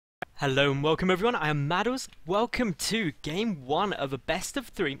Hello and welcome everyone, I am Madals. Welcome to game 1 of a best of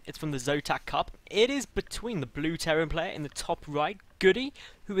 3. It's from the Zotac Cup. It is between the blue Terran player in the top right, GoOdy,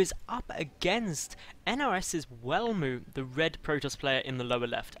 who is up against NRS's Welmu, the red Protoss player in the lower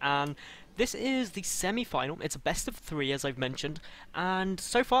left. And this is the semi-final. It's a best of 3 as I've mentioned. And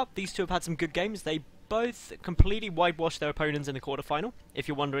so far these two have had some good games. They both completely whitewashed their opponents in the quarterfinal, if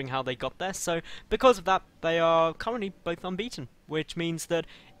you're wondering how they got there. So because of that, they are currently both unbeaten, which means that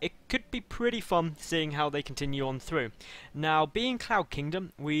it could be pretty fun seeing how they continue on through. Now, being Cloud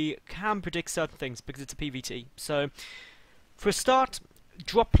Kingdom, we can predict certain things because it's a PvT. So, for a start,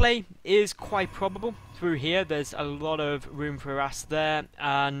 drop play is quite probable through here. There's a lot of room for harass there,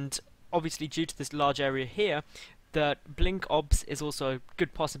 and obviously due to this large area here, that Blink Obs is also a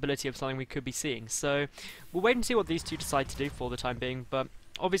good possibility of something we could be seeing. So we'll wait and see what these two decide to do for the time being, but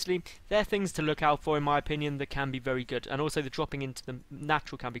obviously there are things to look out for in my opinion that can be very good, and also the dropping into the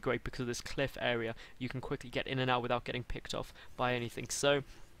natural can be great because of this cliff area. You can quickly get in and out without getting picked off by anything. So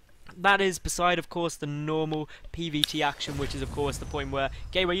that is beside, of course, the normal PvT action, which is, of course, the point where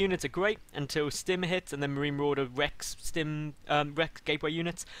gateway units are great until Stim hits, and then Marine Marauder wrecks gateway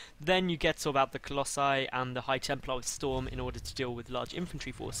units. Then you get sort of out the Colossi and the High Templar with Storm in order to deal with large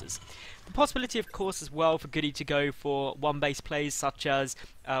infantry forces. The possibility, of course, as well for GoOdy to go for one-base plays such as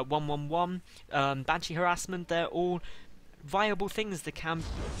 1-1-1, Banshee Harassment. They're all viable things that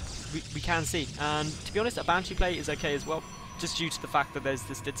we can see. And to be honest, a Banshee play is okay as well, just due to the fact that there's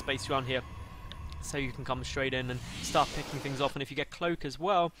this dead space around here, so you can come straight in and start picking things off. And if you get Cloak as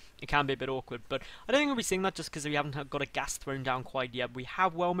well, it can be a bit awkward, but I don't think we'll be seeing that just because we haven't got a gas thrown down quite yet. We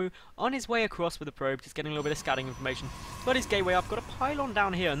have Welmu on his way across with a probe, just getting a little bit of scouting information. Got his gateway up, got a pylon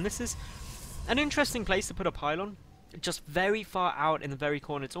down here, and this is an interesting place to put a pylon, just very far out in the very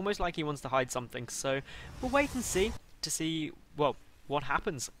corner. It's almost like he wants to hide something, so we'll wait and see to see, well, what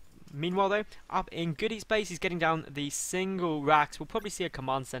happens. Meanwhile though, up in GoOdy's base, he's getting down the single racks. We'll probably see a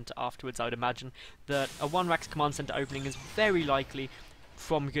command center afterwards. I would imagine that a 1 racks command center opening is very likely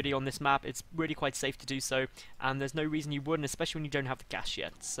from GoOdy on this map. It's really quite safe to do so, and there's no reason you wouldn't, especially when you don't have the gas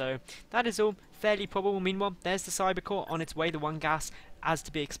yet. So that is all fairly probable. Meanwhile, there's the Cybercore on its way, the 1 gas, as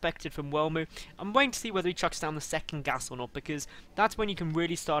to be expected from Welmu. I'm waiting to see whether he chucks down the 2nd gas or not, because that's when you can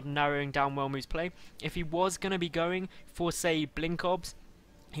really start narrowing down Welmu's play. If he was going to be going for, say, Blink Obs,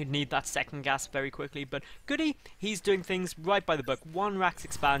 he'd need that 2nd gas very quickly, but GoOdy, he's doing things right by the book. 1 racks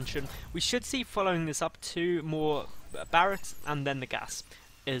expansion. We should see following this up 2 more barracks, and then the gas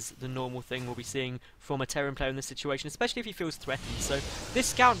is the normal thing we'll be seeing from a Terran player in this situation, especially if he feels threatened. So this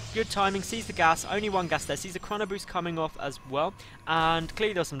scout, good timing, sees the gas, only 1 gas there, sees the chrono boost coming off as well, and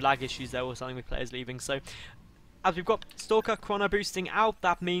clearly there's some lag issues there or something with players leaving. So as we've got Stalker chrono boosting out,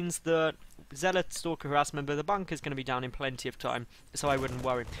 that means that Zealot, Stalker, Harassment, but the bunker is going to be down in plenty of time, so I wouldn't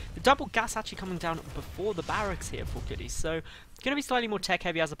worry. The double gas actually coming down before the barracks here for GoOdy, so it's going to be slightly more tech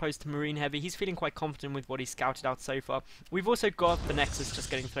heavy as opposed to marine heavy. He's feeling quite confident with what he's scouted out so far. We've also got the Nexus just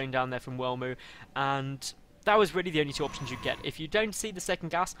getting thrown down there from Welmu, and that was really the only 2 options you get. If you don't see the 2nd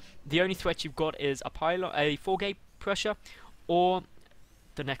gas, the only threat you've got is a pylon, a 4-gate pressure, or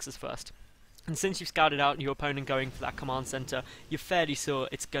the Nexus first. And since you've scouted out your opponent going for that command center, you're fairly sure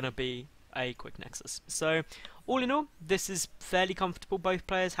it's going to be a quick Nexus. So all in all, this is fairly comfortable. Both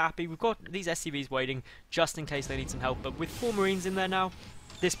players happy. We've got these SCVs waiting just in case they need some help, but with 4 Marines in there now,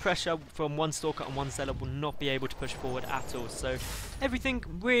 this pressure from 1 Stalker and 1 Zealot will not be able to push forward at all. So everything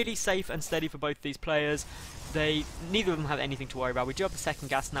really safe and steady for both these players. Neither of them have anything to worry about. We do have the 2nd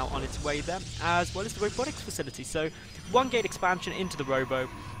gas now on its way there, as well as the robotics facility. So 1 gate expansion into the robo.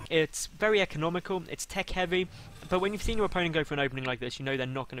 It's very economical, it's tech heavy, but when you've seen your opponent go for an opening like this, you know they're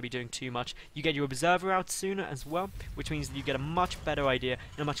not going to be doing too much. You get your observer out sooner as well, which means that you get a much better idea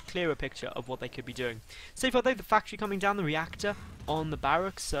and a much clearer picture of what they could be doing. So far though, the factory coming down, the reactor on the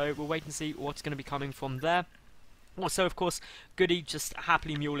barracks, so we'll wait and see what's going to be coming from there. Also, of course, GoOdy just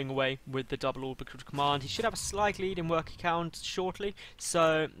happily muling away with the double orbital command. He should have a slight lead in work count shortly,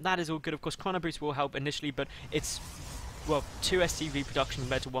 so that is all good. Of course, chrono boost will help initially, but it's, well, 2 STV production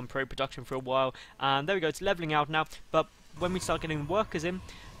compared to 1 probe production for a while, and there we go, it's leveling out now. But when we start getting workers in,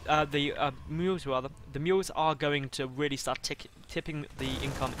 the mules are going to really start tipping the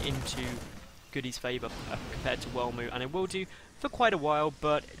income into GoOdy's favour compared to Welmu, and it will do for quite a while,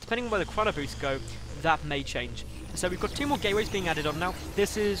 but depending on where the chrono boosts go, that may change. So we've got 2 more gateways being added on now.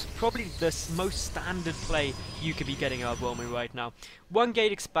 This is probably the most standard play you could be getting out of Welmu right now. 1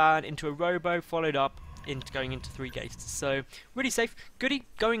 gate expand into a robo, followed up going into 3 gates. So really safe. GoOdy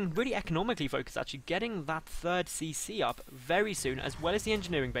going really economically focused, actually getting that third CC up very soon, as well as the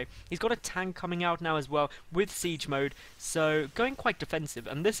engineering bay. He's got a tank coming out now as well with siege mode, so going quite defensive,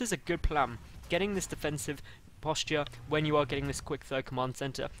 and this is a good plan, getting this defensive posture when you are getting this quick third command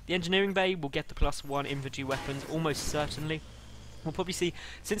center. The engineering bay will get the +1 infantry weapons almost certainly. We'll probably see,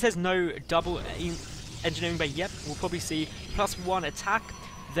 since there's no double engineering bay yet, we'll probably see +1 attack.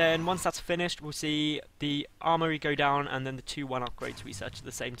 Then once that's finished, we'll see the armory go down and then the 2-1 upgrades research at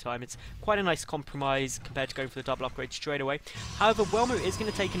the same time. It's quite a nice compromise compared to going for the double upgrade straight away. However, Welmu is going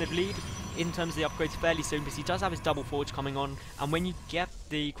to take a lead in terms of the upgrades fairly soon, because he does have his double forge coming on, and when you get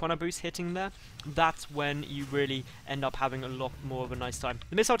the chrono boost hitting there, that's when you really end up having a lot more of a nice time.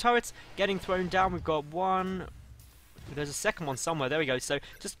 The missile turrets getting thrown down. We've got one. There's a second one somewhere. There we go. So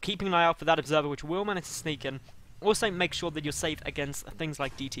just keeping an eye out for that observer, which will manage to sneak in. Also, make sure that you're safe against things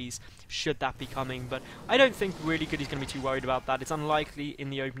like DTs, should that be coming, but I don't think really GoOdy's going to be too worried about that. It's unlikely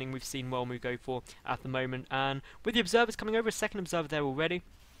in the opening we've seen Welmu go for at the moment, and with the observers coming over, a second observer there already,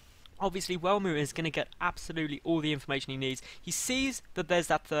 obviously Welmu is going to get absolutely all the information he needs. He sees that there's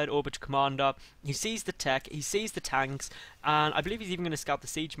that third orbital commander, he sees the tech, he sees the tanks, and I believe he's even going to scout the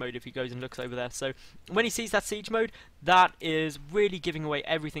siege mode if he goes and looks over there. So when he sees that siege mode, that is really giving away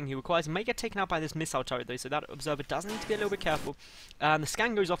everything he requires. He may get taken out by this missile turret though, so that observer does need to be a little bit careful. And the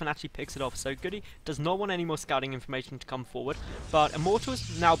scan goes off and actually picks it off, so GoOdy does not want any more scouting information to come forward. But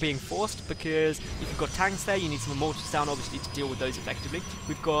Immortals now being forced, because if you've got tanks there, you need some Immortals down obviously to deal with those effectively.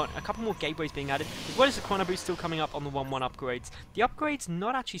 We've got a couple more gateways being added, as well as the chrono boost still coming up on the 1-1 upgrades. The upgrades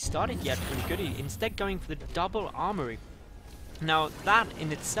not actually started yet from GoOdy, instead going for the double armory. Now that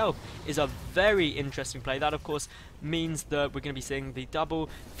in itself is a very interesting play. That of course means that we're going to be seeing the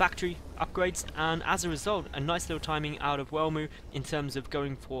double factory upgrades, and as a result a nice little timing out of Welmu in terms of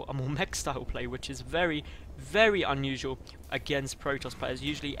going for a more mech style play, which is very unusual against Protoss players.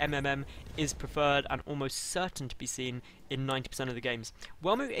 Usually MMM is preferred and almost certain to be seen in 90% of the games.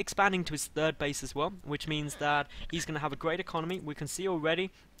 Welmu expanding to his third base as well, which means that he's going to have a great economy. We can see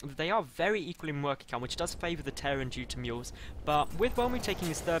already that they are very equal in work account, which does favour the Terran due to mules. But with Welmu taking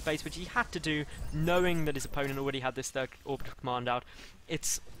his third base, which he had to do knowing that his opponent already had this third orbital command out,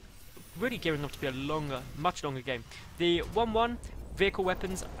 it's really gearing up to be a much longer game. The 1-1 vehicle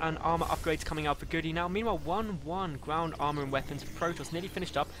weapons and armor upgrades coming out for GoOdy now. Meanwhile, 1-1 ground armor and weapons for Protoss nearly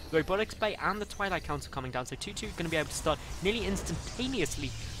finished up. The robotics bay and the Twilight Council coming down, so 2-2 going to be able to start nearly instantaneously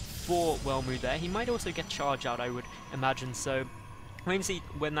for Welmu there. He might also get charge out, I would imagine, so we're going to see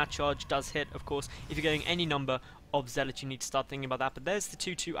when that charge does hit. Of course, if you're getting any number of zealots, you need to start thinking about that. But there's the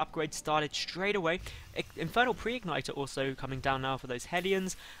 2-2 upgrade started straight away. Infernal Pre-Igniter also coming down now for those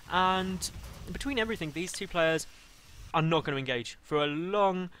Hellions, and between everything, these two players are not going to engage for a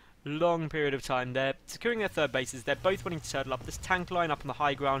long period of time. They're securing their third bases, they're both wanting to turtle up. This tank line up on the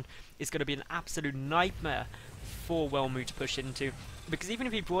high ground is going to be an absolute nightmare for Welmu to push into, because even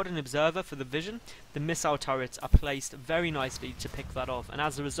if he brought an observer for the vision, the missile turrets are placed very nicely to pick that off, and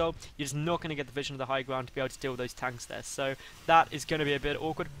as a result you're just not going to get the vision of the high ground to be able to deal with those tanks there, so that is going to be a bit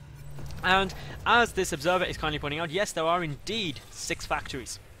awkward. And as this observer is kindly pointing out, yes, there are indeed 6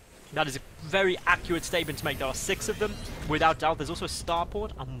 factories. That is a very accurate statement to make. There are 6 of them, without doubt. There's also a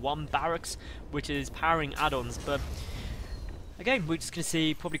starport and 1 barracks, which is powering add-ons. But again, we're just going to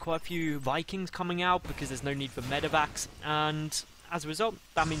see probably quite a few Vikings coming out, because there's no need for medevacs. And as a result,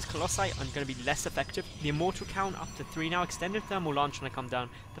 that means Colossi are going to be less effective. The Immortal count up to 3 now. Extended Thermal Launch going to come down.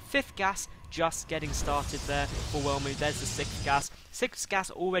 The 5th gas just getting started there for Welmu. There's the 6th gas. 6th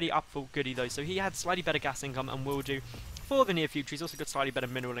gas already up for GoOdy though, so he had slightly better gas income and will do for the near future. He's also got slightly better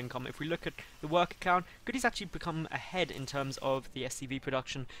mineral income. If we look at the work account, GoOdy's actually become ahead in terms of the SCV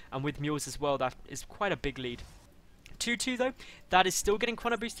production, and with mules as well, that is quite a big lead. 2-2 though, that is still getting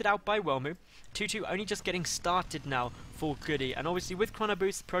chrono boosted out by Welmu. 2-2 only just getting started now for GoOdy, and obviously with chrono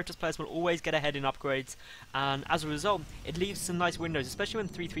boost, Protoss players will always get ahead in upgrades, and as a result, it leaves some nice windows, especially when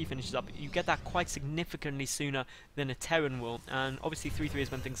 3-3 finishes up. You get that quite significantly sooner than a Terran will, and obviously 3-3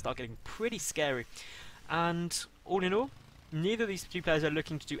 is when things start getting pretty scary. And all in all, neither of these two players are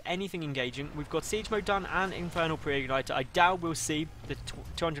looking to do anything engaging. We've got Siege Mode done and Infernal Pre-Igniter. I doubt we'll see the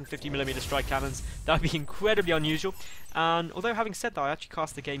 250mm strike cannons. That would be incredibly unusual. And although having said that, I actually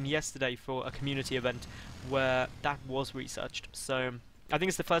cast the game yesterday for a community event where that was researched. So I think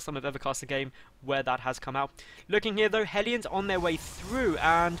it's the first time I've ever cast a game where that has come out. Looking here though, Hellions on their way through,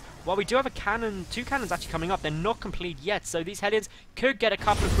 and while we do have a cannon, 2 cannons actually coming up, they're not complete yet, so these Hellions could get a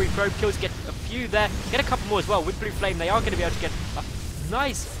couple of free probe kills, get a few there, get a couple more as well. With Blue Flame they are going to be able to get a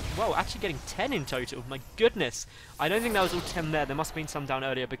nice well, actually getting 10 in total. My goodness. I don't think that was all 10 there. There must have been some down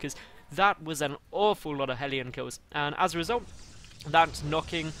earlier because that was an awful lot of Hellion kills. And as a result, that's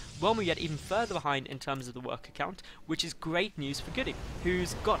knocking Welmu yet even further behind in terms of the worker count, which is great news for GoOdy,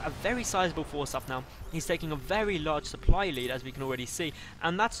 who's got a very sizable force up now. He's taking a very large supply lead, as we can already see,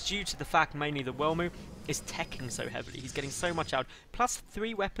 and that's due to the fact mainly that Welmu is teching so heavily. He's getting so much out.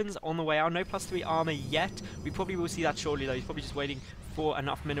 +3 weapons on the way out, no +3 armor yet. We probably will see that shortly though. He's probably just waiting for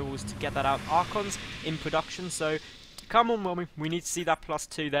enough minerals to get that out. Archons in production, so come on, Welmu, we need to see that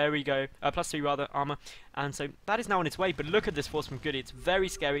 +2, there we go, +3 rather, armor, and so that is now on its way, but look at this force from GoOdy, it's very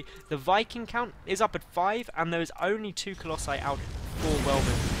scary. The Viking count is up at 5, and there's only 2 Colossi out for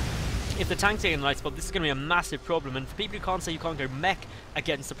Welmu. If the tanks are in the right spot, this is going to be a massive problem, and for people who can't say you can't go mech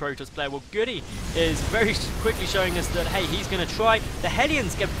against the Protoss player, well, GoOdy is very quickly showing us that, hey, he's going to try. The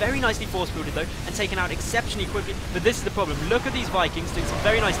Hellions get very nicely force-fielded, though, and taken out exceptionally quickly, but this is the problem. Look at these Vikings doing some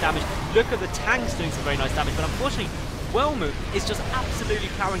very nice damage, look at the tanks doing some very nice damage, but unfortunately, Welmu is just absolutely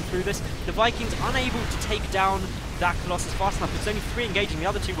powering through this. The Vikings unable to take down that Colossus fast enough. It's only 3 engaging, the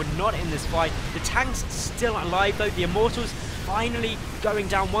other 2 were not in this fight. The tanks still alive though, the Immortals finally going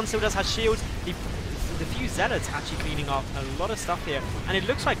down. One still does have shields. The few Zealots actually cleaning up a lot of stuff here. And it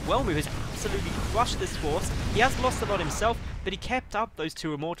looks like Welmu has absolutely crushed this force. He has lost a lot himself, but he kept up those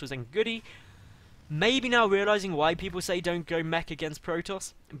 2 Immortals, and GoOdy maybe now realizing why people say don't go mech against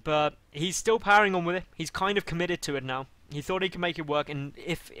Protoss, but he's still powering on with it. He's kind of committed to it now. He thought he could make it work, and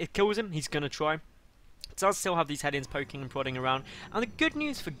if it kills him, he's going to try. Does still have these Hellions poking and prodding around. And the good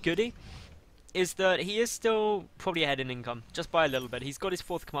news for GoOdy is that he is still probably ahead in income, just by a little bit. He's got his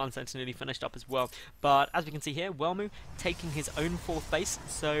 4th command center nearly finished up as well. But as we can see here, Welmu taking his own 4th base,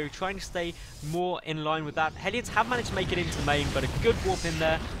 so trying to stay more in line with that. Hellions have managed to make it into the main, but a good warp in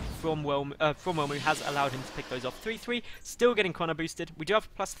there from Welmu has allowed him to pick those off. 3-3, still getting chrono boosted. We do have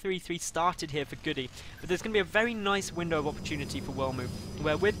 +3-3 started here for GoOdy, but there's going to be a very nice window of opportunity for Welmu,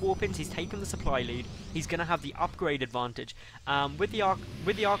 where with warp-ins he's taken the supply lead. He's going to have the upgrade advantage. With the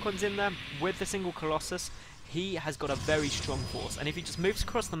Archons in there, with the single Colossus, he has got a very strong force, and if he just moves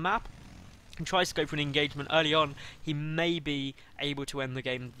across the map and tries to go for an engagement early on, he may be able to end the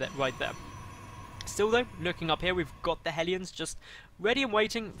game right there. Still though, looking up here, we've got the Hellions just ready and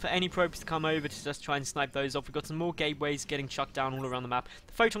waiting for any probes to come over to just try and snipe those off. We've got some more gateways getting chucked down all around the map.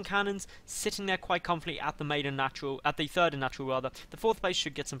 The photon cannons sitting there quite comfortably at the third and natural rather. The 4th base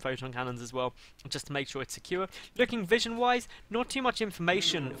should get some photon cannons as well, just to make sure it's secure. Looking vision wise, not too much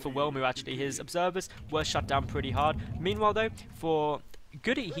information for Welmu actually. His observers were shut down pretty hard. Meanwhile though, for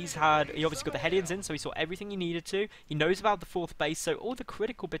GoOdy, he obviously got the Hellions in, so he saw everything he needed to. He knows about the 4th base, so all the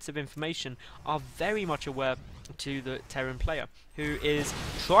critical bits of information are very much aware to the Terran player, who is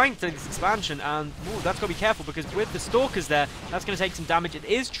trying to take this expansion, and that's got to be careful, because with the Stalkers there, that's going to take some damage. It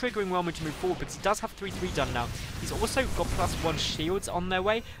is triggering Welmu to move forward, because he does have 3-3 done now. He's also got +1 shields on their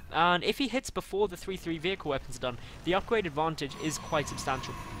way, and if he hits before the 3-3 vehicle weapons are done, the upgrade advantage is quite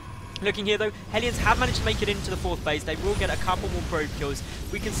substantial. Looking here though, Hellions have managed to make it into the 4th base. They will get a couple more probe kills.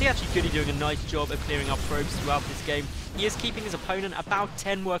 We can see actually GoOdy doing a nice job of clearing up probes throughout this game. He is keeping his opponent about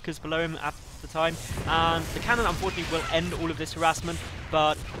 10 workers below him at the time, and the cannon unfortunately will end all of this harassment,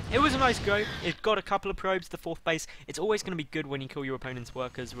 but it was a nice go. It got a couple of probes to the 4th base. It's always going to be good when you kill your opponent's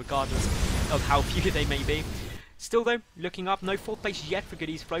workers, regardless of how few they may be. Still though, looking up, no 4th base yet for GoOdy.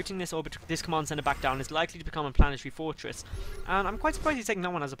 He's floating this command center back down. It's likely to become a planetary fortress. And I'm quite surprised he's taking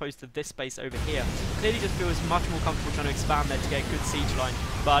that one as opposed to this base over here. Clearly just feels much more comfortable trying to expand there to get a good siege line.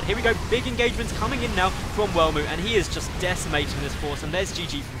 But here we go, big engagements coming in now from Welmu, and he is just decimating this force. And there's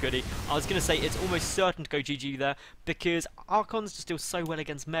GG from GoOdy. I was going to say it's almost certain to go GG there, because Archons just deal so well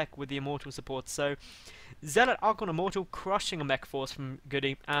against mech with the Immortal support. So Zealot, Archon, Immortal crushing a mech force from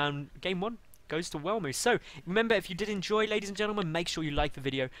GoOdy, and game 1 goes to Welmu. So remember, if you did enjoy, ladies and gentlemen, make sure you like the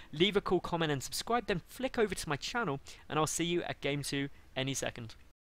video, leave a cool comment and subscribe, then flick over to my channel, and I'll see you at game 2 any second.